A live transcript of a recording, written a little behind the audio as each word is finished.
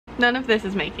None of this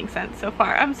is making sense so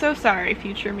far. I'm so sorry,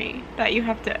 future me, that you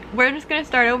have to. We're just gonna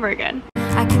start over again.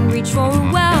 I can reach for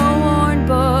a well-worn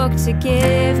book to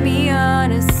give me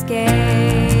an escape.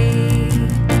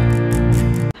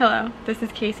 Hello, this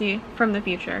is Casey from the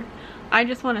future. I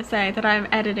just want to say that I'm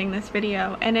editing this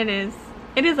video and it is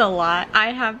a lot.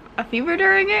 I have a fever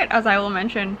during it, as I will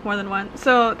mention more than once.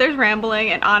 So there's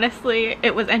rambling, and honestly,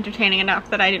 it was entertaining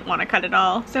enough that I didn't want to cut it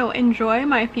all. So enjoy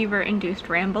my fever-induced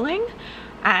rambling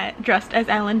at Just as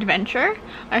Elend Venture.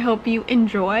 I hope you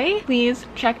enjoy. Please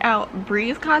check out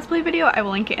Bree's cosplay video. I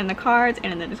will link it in the cards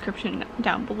and in the description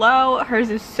down below. Hers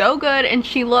is so good and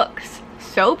she looks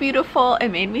so beautiful. It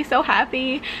made me so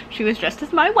happy. She was just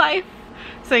as my wife.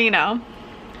 So, you know,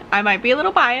 I might be a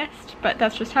little biased, but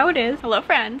that's just how it is. Hello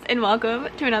friends, and welcome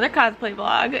to another cosplay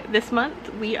vlog. This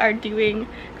month we are doing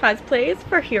cosplays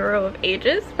for Hero of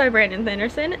Ages by Brandon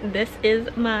Sanderson. This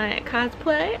is my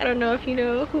cosplay. I don't know if you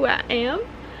know who I am,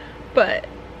 but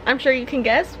I'm sure you can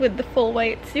guess with the full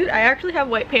white suit. I actually have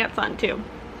white pants on too,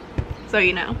 so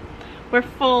you know, we're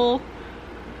full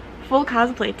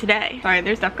cosplay today. Sorry,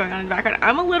 there's stuff going on in the background.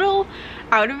 I'm a little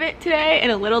out of it today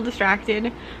and a little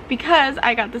distracted because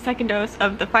I got the second dose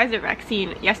of the Pfizer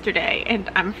vaccine yesterday and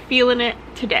I'm feeling it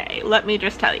today, let me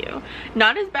just tell you.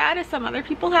 Not as bad as some other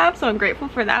people have, so I'm grateful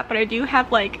for that, but I do have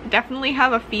definitely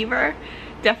have a fever,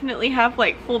 definitely have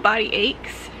full body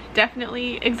aches,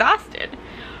 definitely exhausted,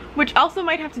 which also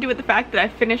might have to do with the fact that I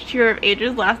finished Hero of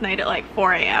Ages last night at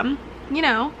 4 a.m. You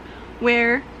know,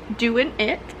 we're doing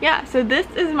it. Yeah, so this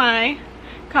is my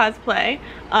cosplay.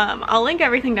 I'll link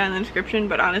everything down in the description,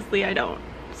 but honestly I don't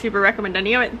super recommend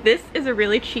any of it. This is a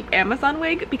really cheap Amazon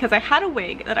wig because I had a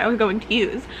wig that I was going to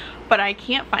use, but I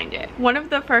can't find it. One of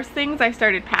the first things I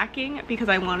started packing, because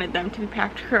I wanted them to be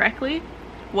packed correctly,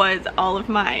 was all of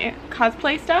my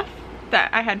cosplay stuff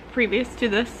that I had previous to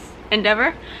this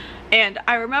endeavor. And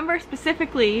I remember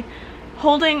specifically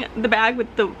holding the bag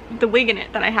with the wig in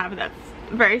it that I have that's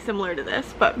very similar to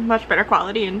this, but much better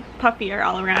quality and puffier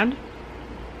all around.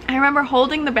 I remember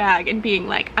holding the bag and being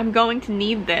like, I'm going to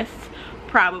need this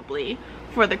probably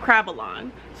for the crab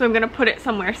along, so I'm gonna put it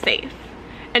somewhere safe.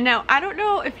 And now I don't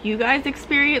know if you guys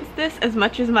experience this as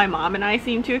much as my mom and I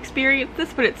seem to experience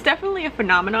this, but it's definitely a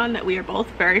phenomenon that we are both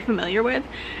very familiar with,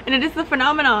 and it is the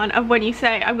phenomenon of when you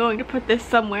say, I'm going to put this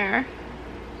somewhere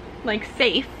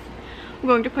safe, I'm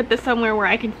going to put this somewhere where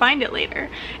I can find it later.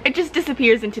 It just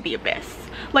disappears into the abyss.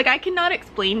 I cannot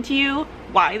explain to you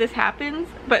why this happens,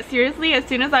 but seriously, as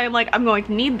soon as I'm I'm going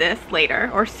to need this later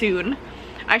or soon,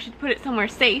 I should put it somewhere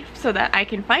safe so that I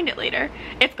can find it later.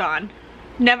 It's gone.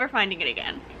 Never finding it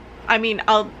again. I mean,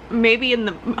 I'll maybe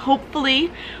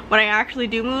hopefully when I actually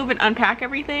do move and unpack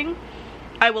everything,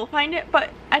 I will find it,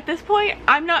 but at this point,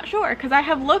 I'm not sure because I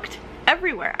have looked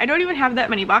everywhere. I don't even have that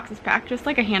many boxes packed, just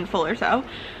a handful or so.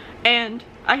 And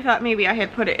I thought maybe I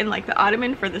had put it in the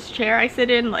ottoman for this chair I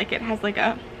sit in. It has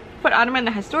a foot ottoman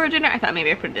that has storage in it. I thought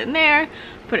maybe I put it in there,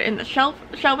 put it in the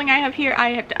shelving I have here.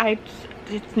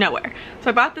 It's nowhere.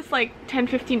 So I bought this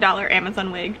 $10-15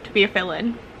 Amazon wig to be a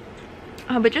fill-in.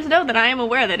 But just know that I am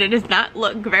aware that it does not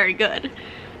look very good.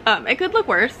 It could look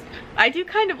worse. I do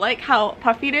kind of like how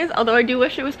puffy it is, although I do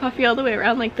wish it was puffy all the way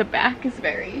around. The back is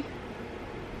very,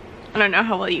 I don't know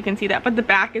how well you can see that, but the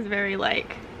back is very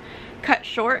cut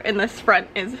short and this front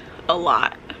is a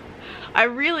lot. I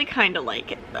really kind of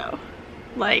like it though.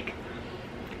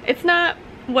 It's not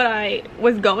what I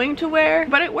was going to wear,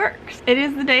 but it works. It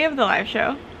is the day of the live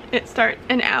show. It starts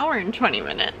an hour and 20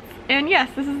 minutes. And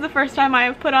yes, this is the first time I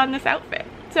have put on this outfit.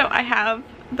 So I have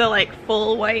the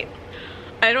full white.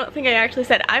 I don't think I actually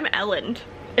said I'm Elend,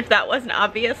 if that wasn't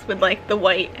obvious with the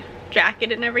white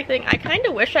jacket and everything. I kind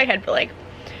of wish I had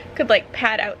could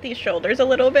pad out these shoulders a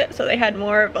little bit so they had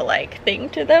more of a thing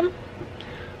to them,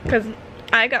 because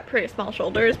I got pretty small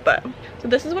shoulders. But so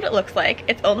this is what it looks like.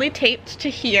 It's only taped to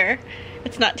here.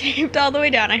 It's not taped all the way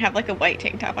down. I have a white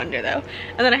tank top under though,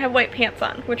 and then I have white pants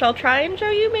on, which I'll try and show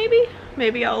you.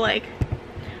 Maybe I'll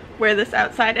wear this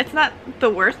outside. It's not the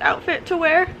worst outfit to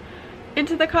wear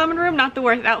into the common room, not the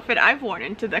worst outfit I've worn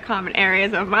into the common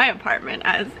areas of my apartment,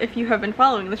 as if you have been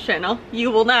following this channel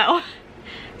you will know.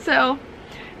 So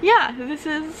yeah, this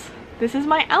is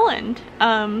my Elend.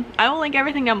 I will link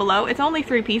everything down below. It's only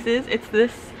 3 pieces. It's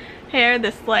this hair,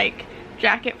 this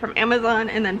jacket from Amazon,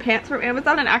 and then pants from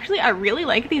Amazon. And actually I really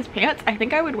like these pants. I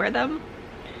think I would wear them.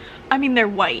 I mean, they're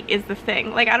white is the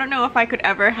thing. I don't know if I could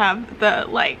ever have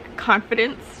the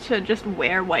confidence to just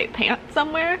wear white pants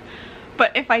somewhere,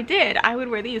 but if I did, I would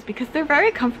wear these because they're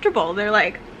very comfortable. They're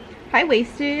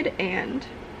high-waisted and,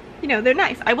 you know, they're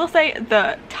nice. I will say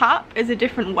the top is a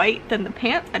different white than the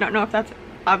pants. I don't know if that's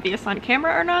obvious on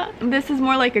camera or not. This is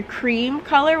more like a cream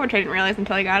color, which I didn't realize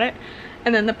until I got it.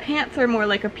 And then the pants are more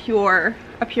like a pure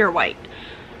white,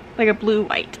 like a blue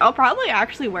white. I'll probably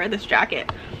actually wear this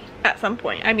jacket at some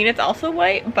point. I mean, it's also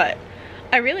white, but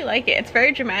I really like it. It's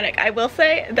very dramatic. I will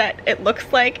say that it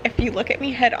looks like, if you look at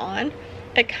me head on,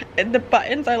 the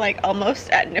buttons are like almost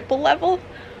at nipple level,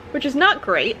 which is not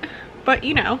great, but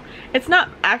you know, it's not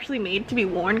actually made to be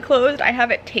worn closed. I have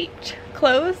it taped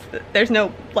closed. There's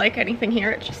no like anything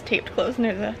here, it's just taped closed, and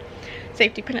there's a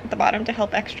safety pin at the bottom to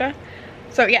help extra.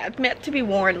 So yeah, it's meant to be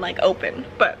worn like open,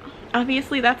 but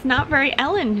obviously that's not very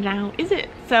Elend now, is it?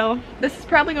 So this is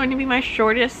probably going to be my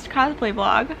shortest cosplay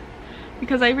vlog,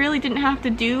 because I really didn't have to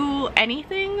do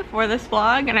anything for this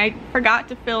vlog, and I forgot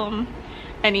to film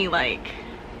any like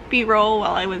B-roll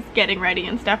while I was getting ready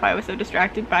and stuff. I was so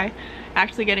distracted by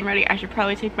actually getting ready. I should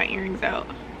probably take my earrings out.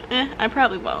 I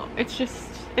probably won't. It's just,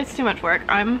 it's too much work.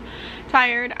 I'm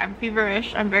tired, I'm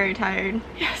feverish, I'm very tired.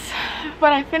 Yes,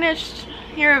 but I finished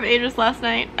Hero of Ages last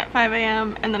night at 5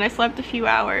 a.m. and then I slept a few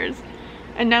hours,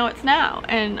 and now it's now,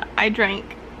 and I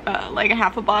drank like a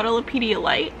half a bottle of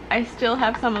Pedialyte. I still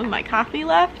have some of my coffee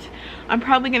left. I'm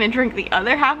probably gonna drink the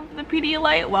other half of the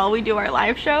Pedialyte while we do our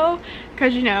live show,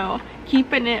 because you know,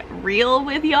 keeping it real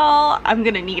with y'all, I'm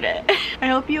gonna need it. I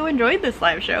hope you enjoyed this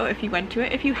live show if you went to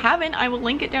it. If you haven't, I will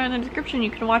link it down in the description.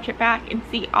 You can watch it back and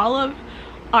see all of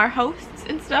our hosts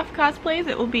and stuff cosplays.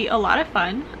 It will be a lot of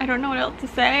fun. I don't know what else to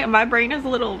say. My brain is a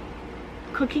little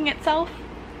cooking itself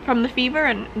from the fever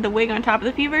and the wig on top of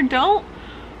the fever. Don't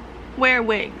wear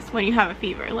wigs when you have a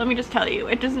fever. Let me just tell you,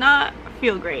 it does not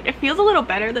feel great. It feels a little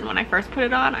better than when I first put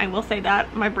it on. I will say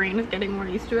that. My brain is getting more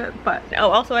used to it. But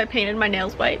oh, also I painted my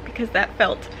nails white because that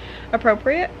felt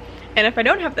appropriate. And if I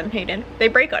don't have them painted, they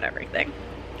break on everything.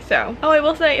 So, oh, I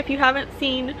will say, if you haven't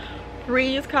seen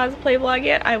Bree's cosplay vlog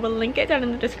yet, I will link it down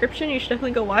in the description. You should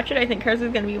definitely go watch it. I think hers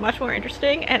is going to be much more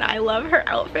interesting, and I love her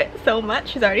outfit so much.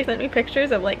 She's already sent me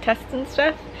pictures of like tests and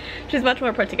stuff. She's much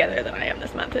more put together than I am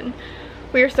this month, and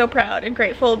we are so proud and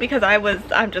grateful, because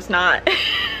I'm just not.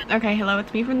 Okay, hello,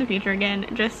 it's me from the future again.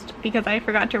 Just because I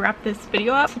forgot to wrap this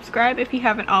video up, subscribe if you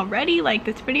haven't already, like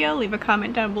this video, leave a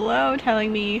comment down below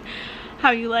telling me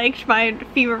how you liked my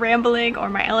fever rambling or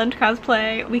my Elend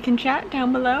cosplay. We can chat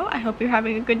down below. I hope you're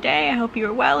having a good day. I hope you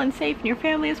are well and safe, and your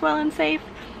family is well and safe.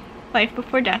 Life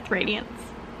before death, Radiance.